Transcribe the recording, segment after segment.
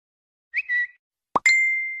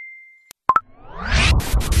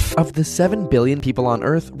Of the 7 billion people on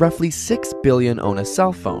Earth, roughly 6 billion own a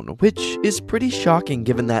cell phone, which is pretty shocking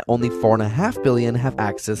given that only 4.5 billion have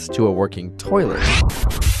access to a working toilet.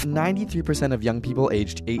 93% of young people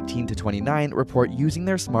aged 18 to 29 report using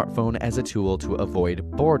their smartphone as a tool to avoid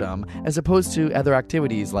boredom, as opposed to other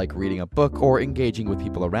activities like reading a book or engaging with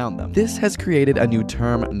people around them. This has created a new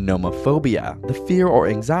term, nomophobia, the fear or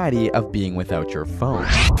anxiety of being without your phone.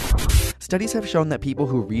 Studies have shown that people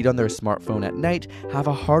who read on their smartphone at night have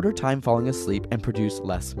a harder time falling asleep and produce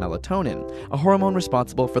less melatonin, a hormone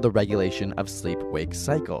responsible for the regulation of sleep-wake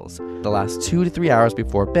cycles. The last 2 to 3 hours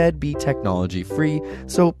before bed be technology-free,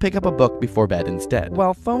 so pick up a book before bed instead.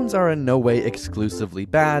 While phones are in no way exclusively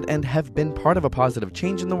bad and have been part of a positive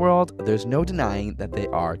change in the world, there's no denying that they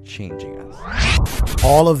are changing us.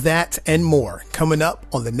 All of that and more coming up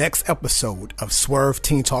on the next episode of Swerve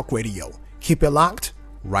Teen Talk Radio. Keep it locked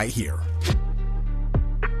right here.